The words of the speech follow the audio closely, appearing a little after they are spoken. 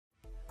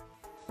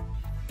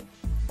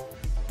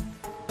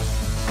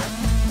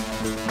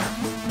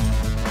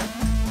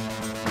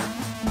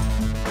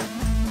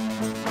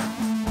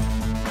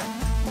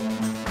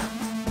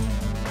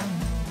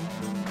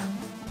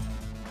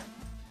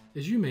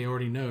As you may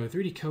already know,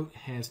 3D Coat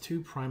has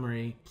two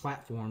primary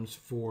platforms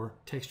for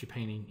texture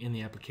painting in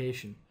the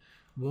application.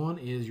 One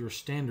is your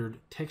standard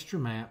texture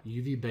map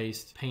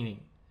UV-based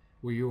painting,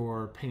 where you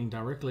are painting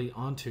directly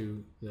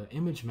onto the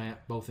image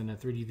map, both in a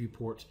 3D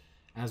viewport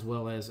as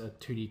well as a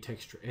 2D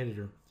texture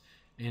editor.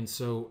 And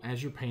so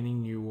as you're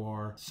painting, you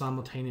are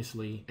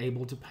simultaneously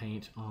able to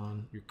paint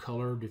on your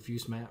color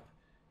diffuse map,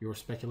 your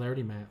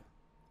specularity map,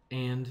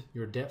 and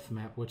your depth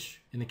map,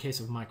 which in the case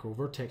of micro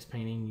vertex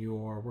painting,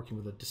 you are working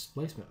with a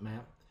displacement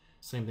map.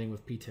 Same thing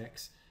with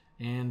PTEX.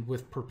 And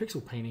with per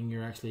pixel painting,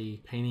 you're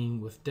actually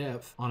painting with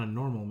depth on a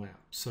normal map.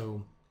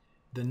 So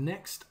the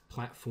next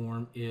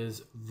platform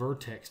is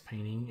vertex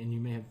painting, and you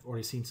may have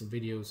already seen some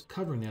videos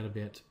covering that a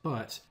bit.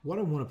 But what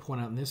I want to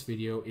point out in this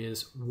video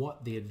is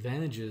what the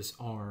advantages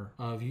are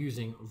of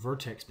using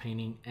vertex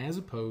painting as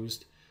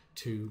opposed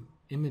to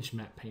image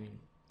map painting.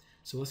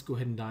 So let's go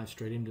ahead and dive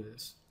straight into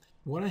this.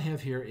 What I have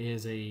here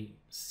is a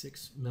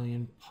 6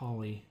 million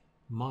poly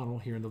model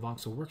here in the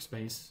Voxel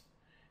workspace,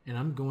 and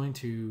I'm going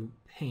to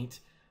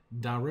paint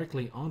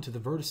directly onto the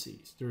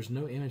vertices. There's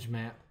no image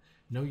map,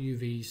 no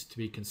UVs to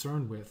be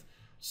concerned with.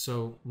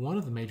 So one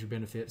of the major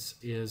benefits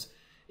is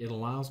it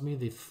allows me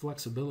the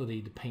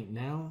flexibility to paint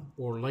now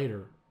or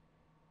later,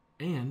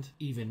 and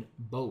even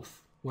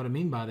both. What I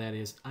mean by that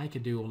is I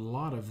could do a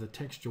lot of the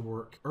texture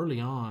work early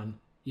on,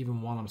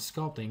 even while I'm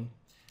sculpting.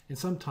 And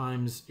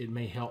sometimes it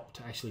may help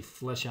to actually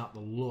flesh out the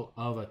look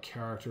of a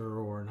character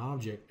or an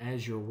object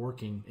as you're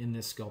working in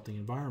this sculpting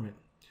environment.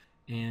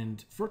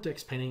 And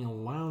vertex painting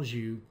allows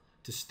you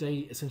to stay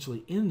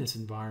essentially in this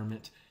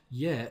environment,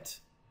 yet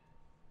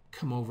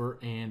come over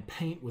and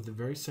paint with the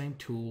very same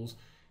tools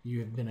you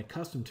have been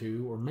accustomed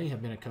to or may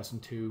have been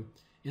accustomed to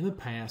in the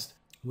past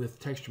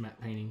with texture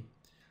map painting.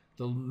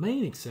 The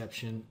main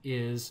exception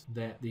is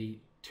that the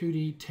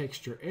 2D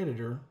texture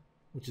editor,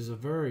 which is a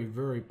very,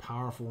 very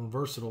powerful and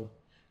versatile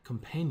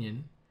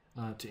companion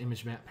to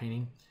image map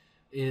painting,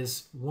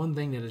 is one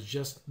thing that is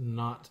just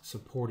not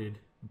supported.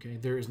 Okay,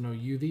 there is no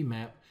UV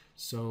map,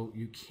 so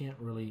you can't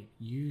really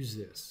use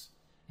this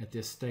at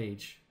this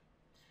stage.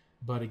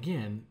 But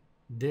again,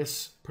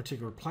 this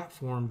particular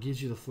platform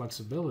gives you the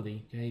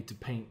flexibility, okay, to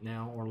paint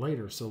now or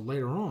later. So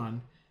later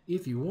on,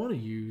 if you want to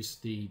use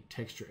the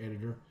texture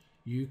editor,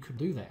 you could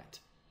do that.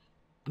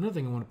 Another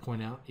thing I want to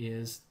point out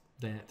is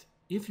that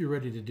if you're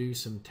ready to do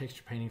some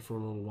texture painting for a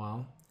little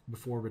while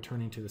before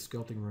returning to the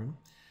sculpting room,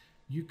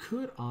 you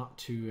could opt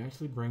to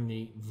actually bring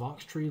the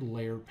Voxtree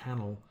layer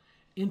panel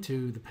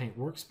into the paint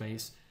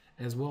workspace,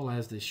 as well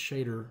as the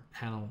shader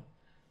panel.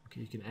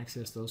 Okay, you can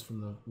access those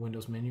from the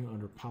Windows menu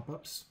under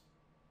pop-ups,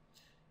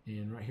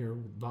 and right here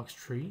with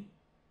Voxtree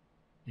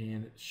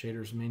and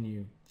shaders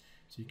menu.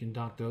 So you can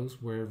dock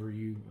those wherever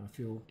you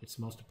feel it's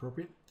most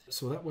appropriate.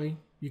 So that way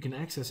you can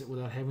access it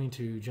without having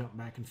to jump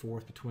back and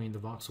forth between the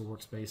Voxel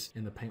workspace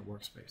and the paint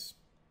workspace.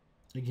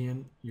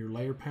 Again, your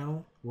layer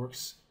panel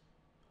works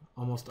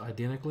almost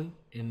identically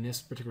in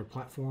this particular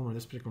platform or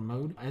this particular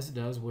mode as it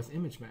does with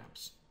image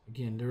maps.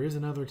 Again, there is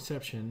another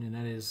exception, and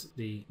that is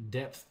the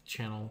depth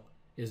channel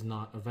is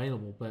not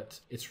available, but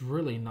it's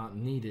really not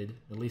needed,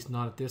 at least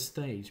not at this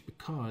stage,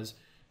 because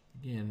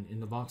again, in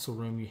the Voxel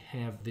room you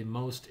have the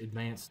most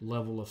advanced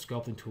level of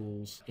sculpting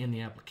tools in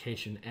the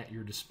application at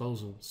your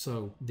disposal.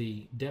 So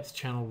the depth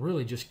channel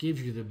really just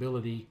gives you the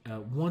ability,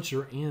 once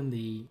you're in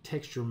the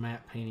texture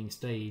map painting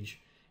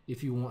stage,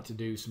 if you want to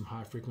do some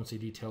high frequency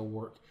detail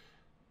work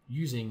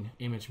using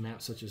image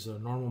maps such as a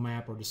normal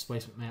map or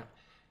displacement map,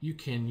 you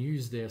can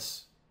use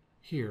this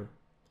here.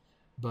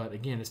 But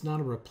again, it's not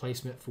a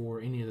replacement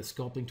for any of the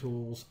sculpting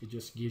tools. It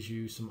just gives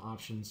you some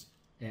options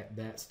at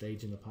that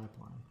stage in the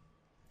pipeline.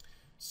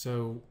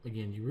 So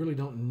again, you really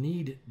don't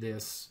need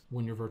this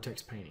when you're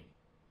vertex painting.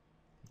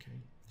 Okay.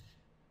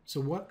 So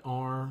what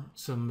are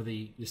some of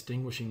the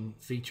distinguishing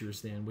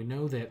features then? We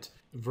know that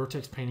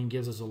vertex painting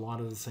gives us a lot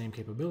of the same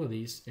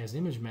capabilities as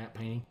image map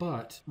painting,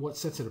 but what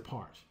sets it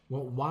apart?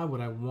 Well, why would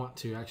I want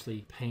to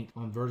actually paint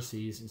on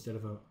vertices instead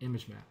of an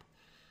image map?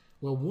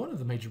 Well, one of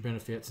the major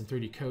benefits in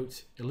 3D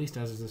Coat, at least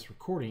as of this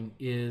recording,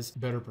 is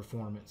better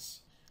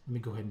performance. Let me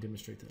go ahead and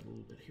demonstrate that a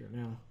little bit here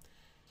now.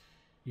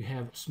 You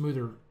have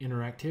smoother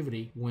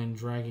interactivity when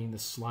dragging the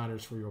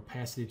sliders for your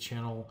opacity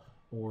channel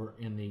or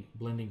in the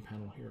blending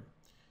panel here.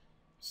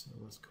 So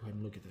let's go ahead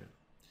and look at that.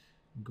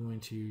 I'm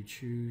going to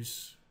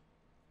choose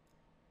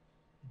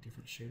a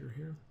different shader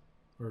here,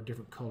 or a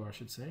different color, I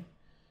should say.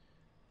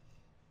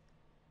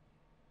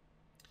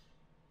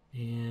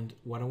 And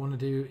what I want to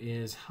do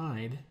is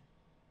hide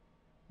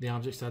the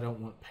objects I don't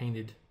want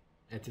painted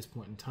at this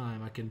point in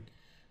time. I can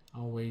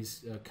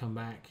always come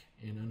back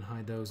and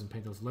unhide those and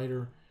paint those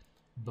later.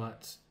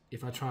 But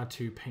if I try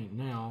to paint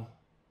now,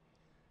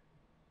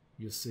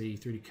 you'll see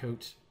 3D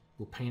Coat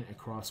will paint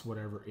across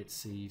whatever it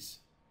sees.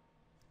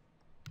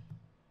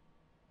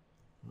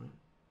 All right.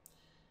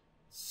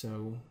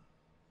 So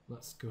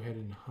let's go ahead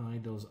and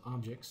hide those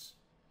objects.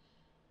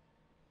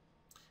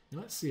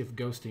 Now let's see if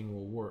ghosting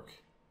will work.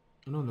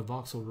 I know in the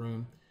Voxel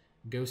room,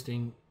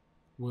 ghosting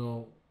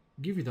will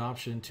give you the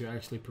option to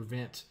actually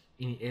prevent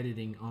any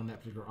editing on that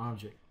particular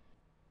object.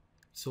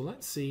 So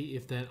let's see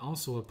if that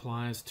also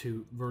applies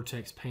to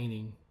vertex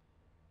painting,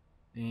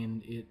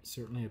 and it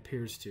certainly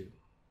appears to.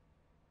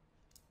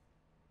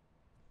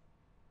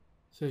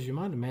 So as you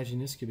might imagine,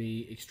 this could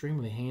be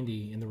extremely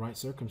handy in the right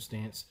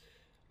circumstance,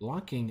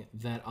 locking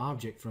that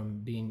object from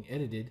being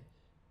edited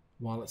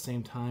while at the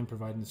same time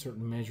providing a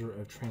certain measure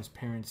of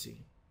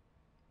transparency.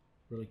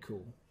 Really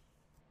cool.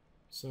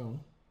 So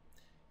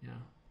yeah,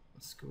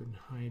 let's go ahead and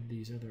hide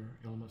these other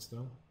elements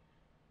though.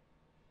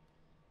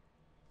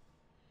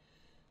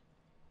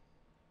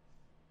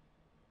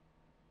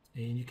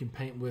 And you can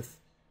paint with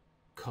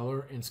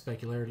color and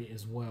specularity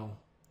as well.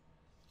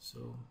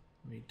 So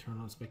let me turn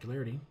on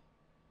specularity.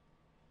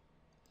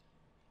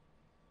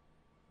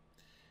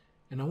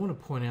 And I want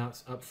to point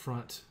out up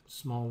front,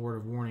 small word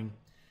of warning,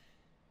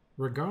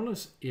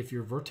 regardless if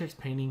you're vertex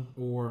painting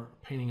or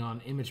painting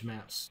on image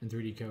maps in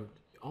 3D Coat,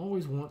 you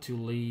always want to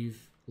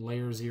leave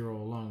layer 0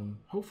 alone.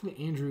 Hopefully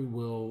Andrew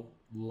will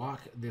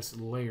lock this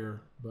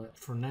layer, but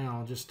for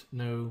now just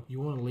know you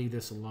want to leave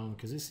this alone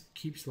because this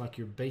keeps like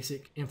your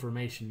basic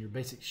information, your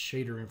basic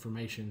shader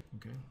information.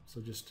 Okay,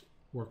 so just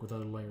work with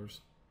other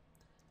layers.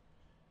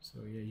 So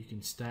yeah, you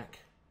can stack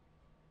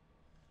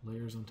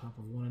layers on top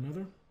of one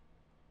another.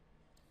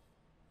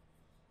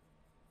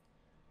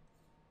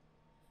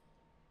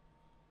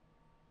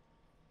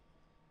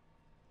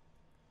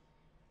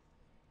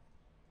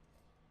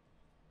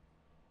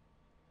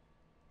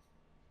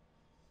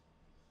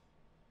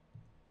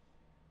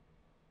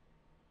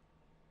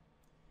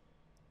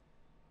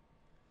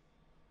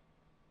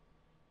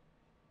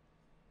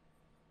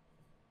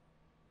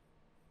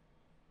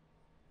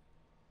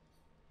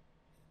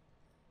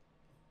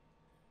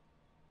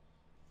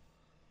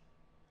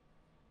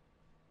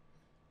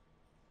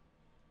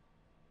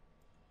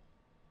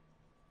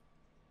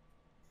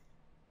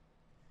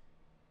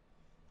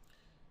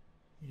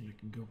 And I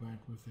can go back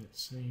with that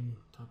same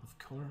type of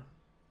color.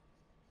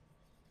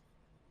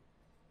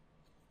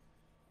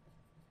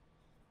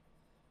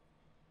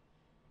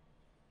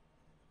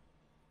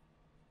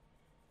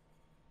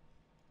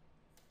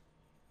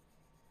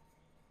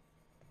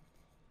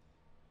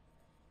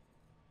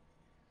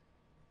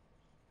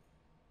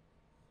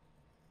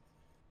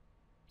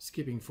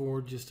 Skipping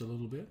forward just a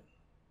little bit.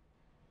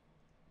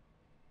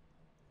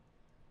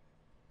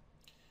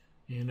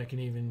 And I can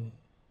even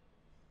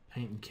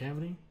paint in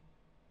cavity.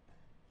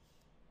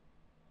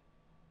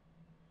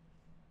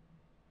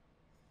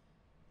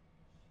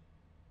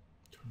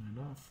 Turn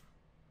that off.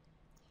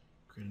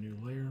 Create a new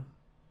layer.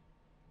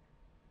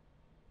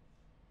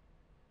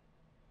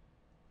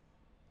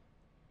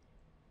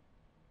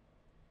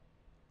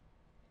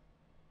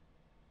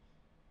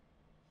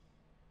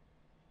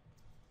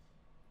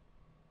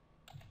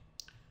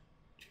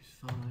 Choose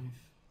 5.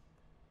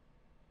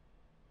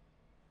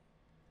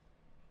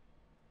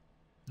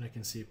 And I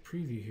can see a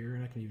preview here,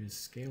 and I can even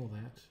scale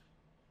that.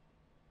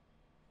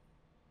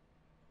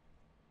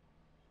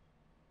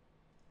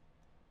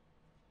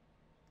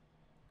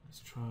 Let's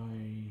try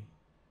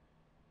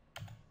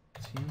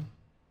 10.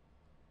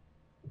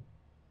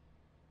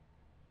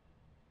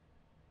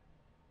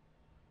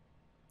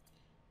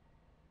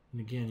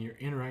 And again, your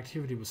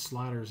interactivity with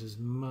sliders is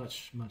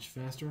much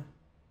faster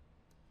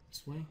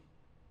this way.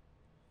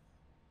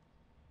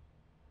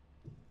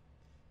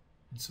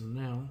 And so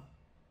now,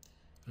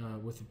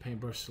 with the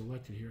paintbrush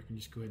selected here, I can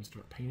just go ahead and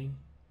start painting.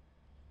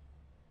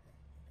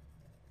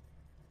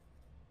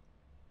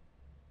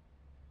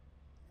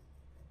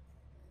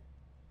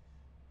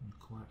 I'm going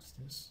to collapse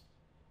this.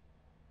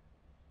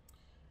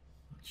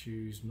 I'll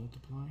choose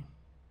multiply.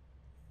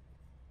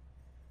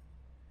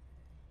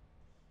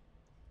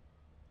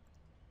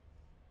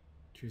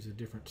 Choose a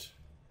different,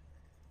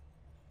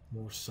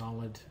 more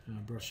solid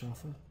brush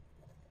alpha.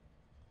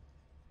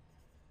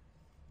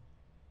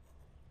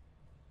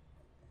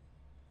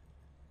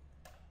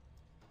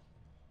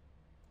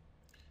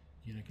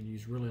 And I can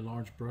use really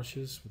large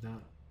brushes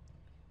without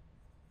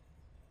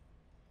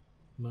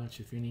much,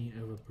 if any,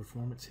 of a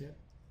performance hit.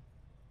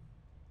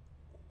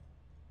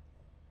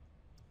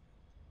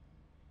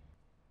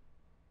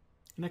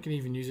 And I can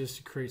even use this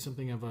to create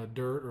something of a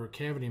dirt or a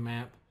cavity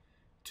map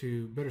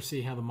to better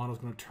see how the model is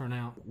going to turn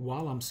out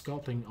while I'm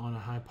sculpting on a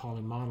high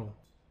poly model.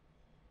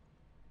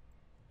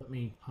 Let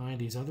me hide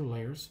these other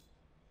layers.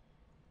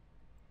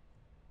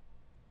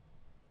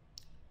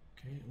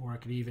 Okay, or I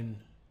could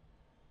even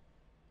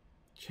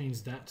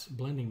change that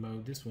blending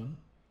mode, this one.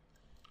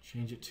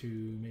 Change it to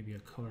maybe a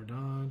color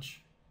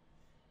dodge.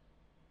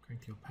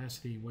 Crank the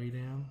opacity way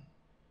down.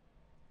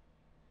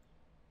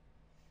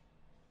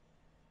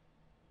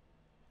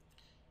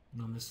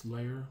 And on this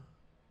layer,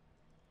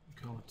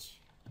 we call it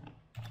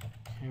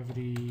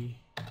cavity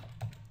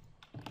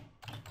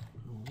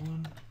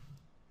 01.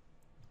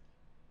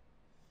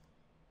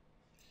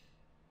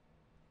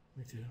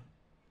 Make the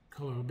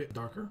color a bit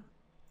darker.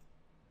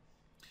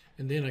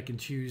 And then I can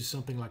choose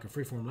something like a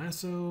freeform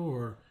lasso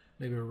or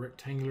maybe a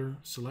rectangular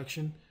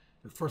selection.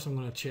 But first I'm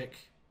going to check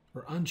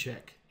or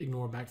uncheck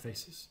ignore back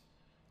faces.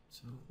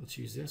 So let's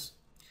use this.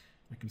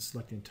 I can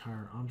select the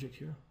entire object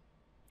here.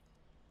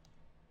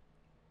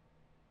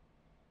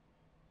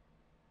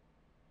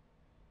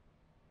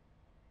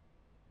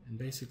 and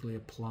basically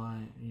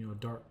apply, you know, a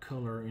dark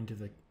color into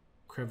the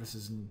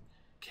crevices and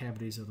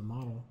cavities of the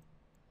model.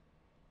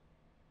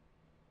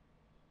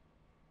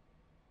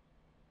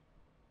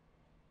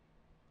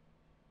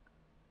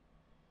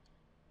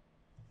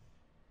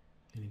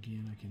 And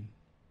again, I can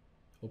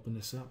open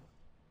this up,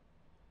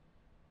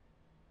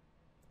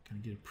 kind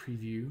of get a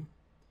preview,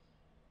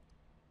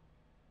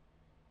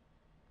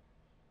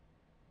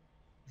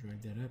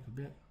 drag that up a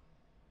bit.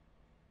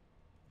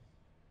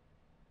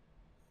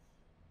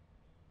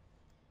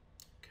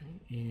 Okay,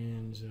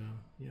 and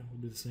yeah,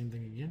 we'll do the same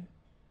thing again.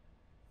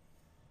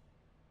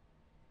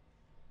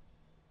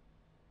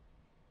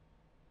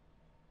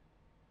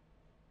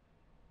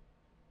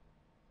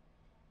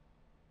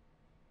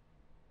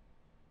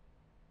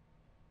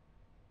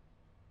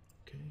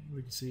 Okay,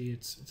 we can see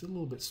it's a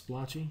little bit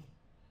splotchy,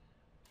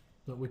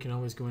 but we can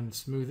always go in and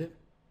smooth it.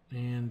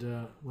 And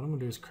what I'm going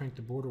to do is crank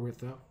the border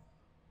width up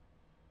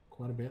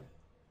quite a bit.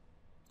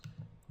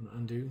 I'm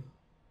going to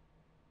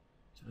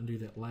undo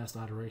that last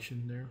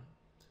iteration there.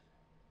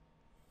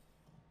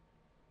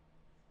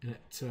 And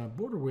that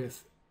border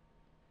width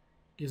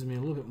gives me a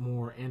little bit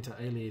more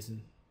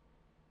anti-aliasing.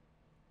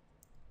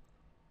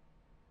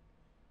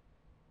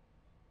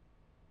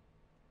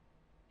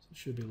 So it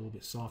should be a little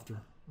bit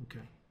softer.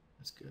 Okay,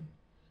 that's good.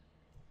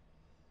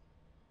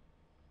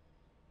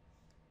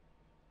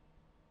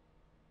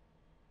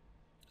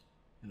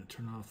 And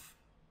turn off,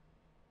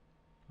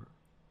 or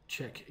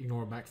check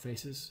ignore back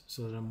faces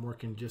so that I'm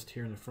working just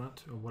here in the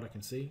front of what I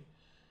can see.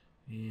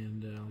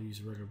 And I'll use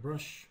a regular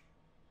brush,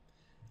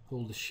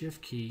 hold the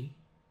shift key,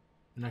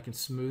 and I can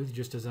smooth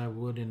just as I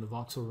would in the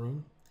voxel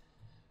room.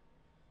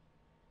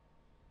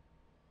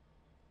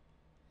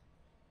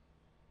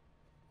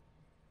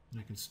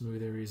 And I can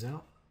smooth areas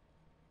out.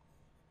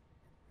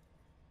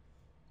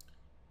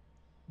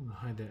 I'm going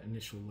to hide that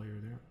initial layer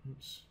there.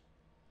 Oops.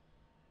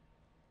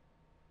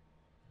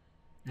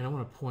 And I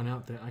want to point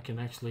out that I can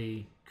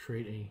actually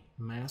create a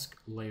mask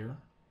layer.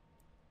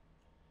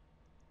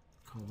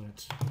 Call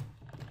that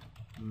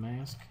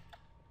mask.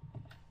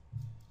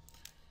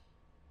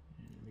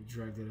 And let me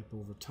drag that up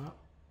over top.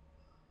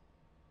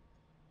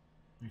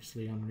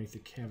 Actually underneath the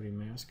cavity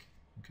mask.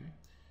 Okay.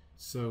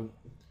 So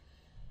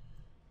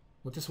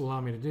what this will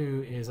allow me to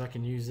do is I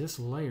can use this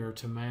layer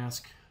to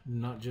mask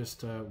not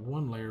just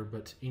one layer,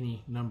 but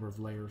any number of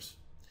layers.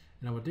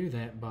 And I would do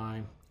that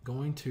by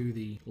going to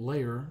the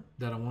layer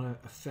that I want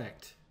to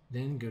affect,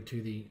 then go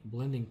to the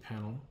blending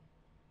panel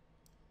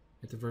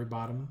at the very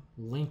bottom,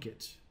 link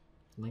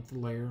the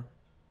layer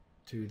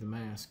to the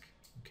mask.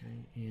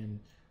 Okay, and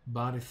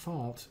by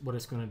default what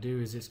it's going to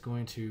do is it's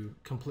going to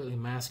completely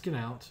mask it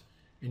out,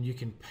 and you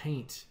can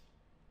paint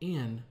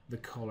in the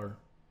color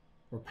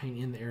or paint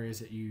in the areas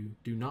that you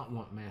do not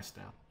want masked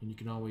out, and you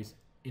can always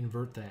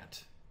invert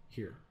that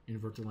here,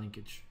 invert the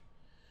linkage.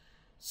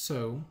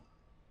 So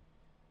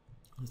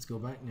let's go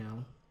back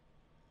now.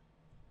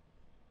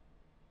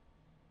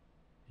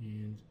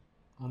 And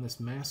on this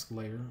mask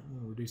layer, I'm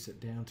going to reduce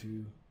it down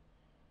to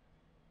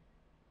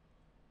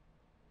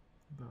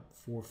about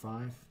 4 or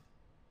 5.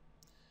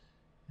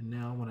 And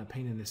now when I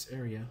paint in this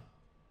area,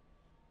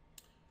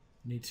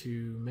 I need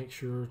to make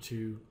sure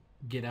to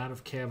get out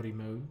of cavity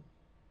mode.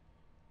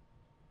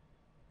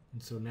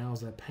 And so now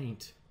as I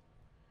paint,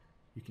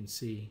 you can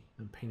see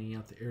I'm painting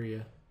out the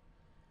area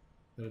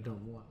that I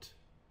don't want.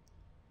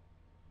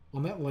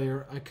 On that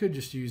layer, I could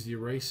just use the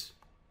erase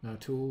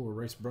tool or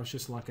erase brush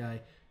just like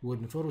I would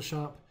in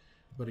Photoshop,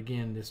 but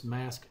again, this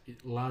mask,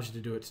 it allows you to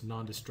do it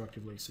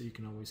non-destructively, so you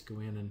can always go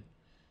in and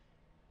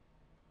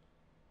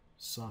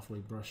softly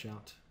brush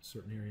out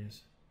certain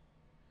areas.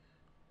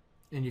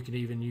 And you can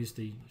even use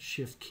the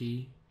shift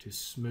key to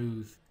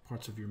smooth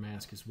parts of your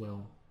mask as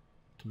well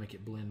to make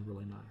it blend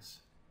really nice.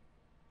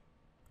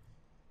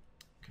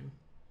 Okay.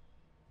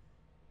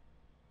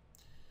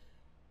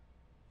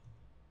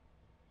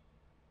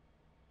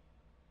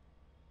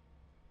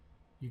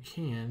 You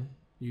can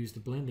use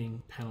the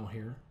blending panel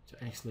here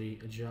to actually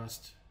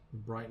adjust the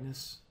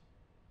brightness,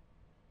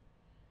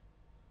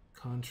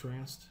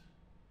 contrast,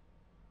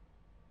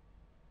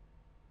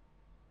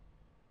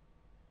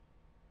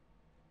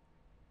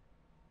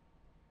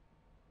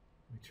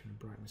 let me turn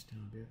the brightness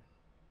down a bit,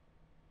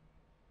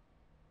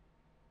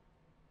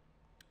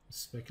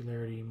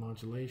 specularity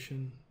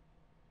modulation,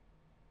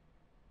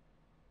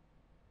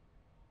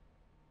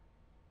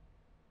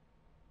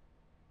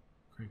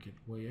 crank it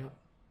way up.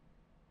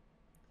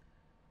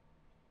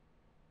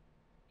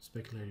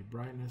 Specularity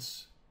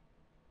brightness,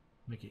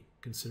 make it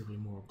considerably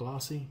more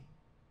glossy.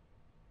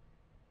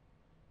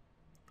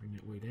 Bring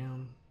that way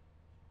down.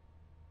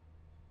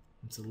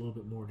 It's a little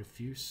bit more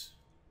diffuse.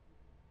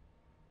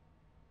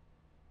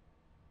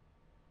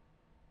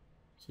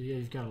 So yeah,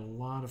 you've got a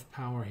lot of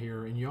power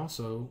here, and you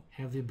also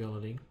have the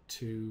ability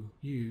to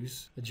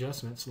use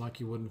adjustments like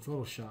you would in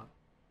Photoshop.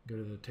 Go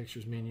to the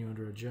textures menu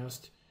under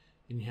adjust,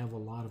 and you have a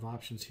lot of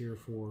options here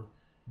for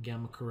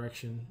gamma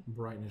correction,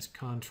 brightness,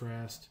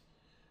 contrast,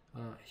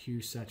 hue,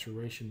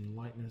 saturation, and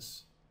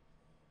lightness.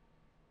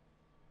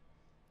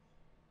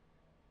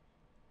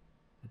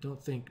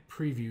 don't think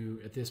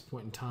preview at this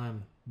point in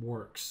time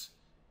works.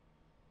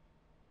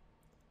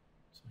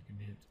 So I can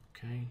hit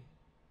OK,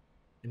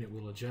 and it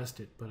will adjust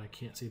it, but I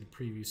can't see the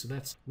preview. So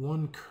that's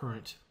one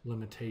current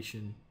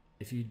limitation.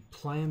 If you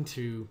plan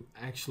to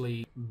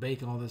actually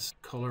bake all this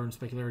color and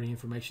specularity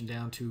information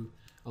down to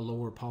a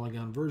lower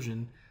polygon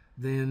version,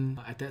 then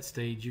at that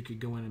stage you could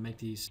go in and make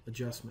these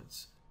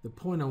adjustments. The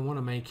point I want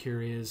to make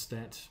here is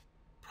that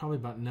probably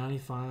about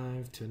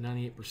 95 to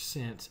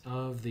 98%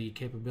 of the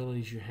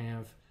capabilities you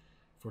have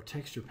for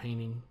texture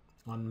painting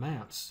on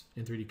maps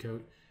in 3D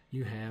Coat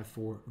you have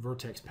for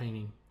vertex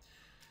painting.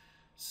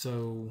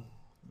 So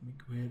let me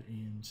go ahead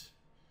and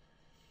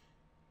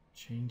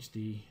change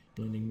the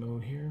blending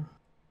mode here.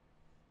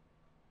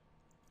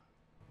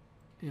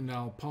 And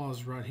I'll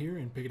pause right here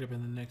and pick it up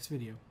in the next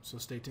video, so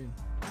stay tuned.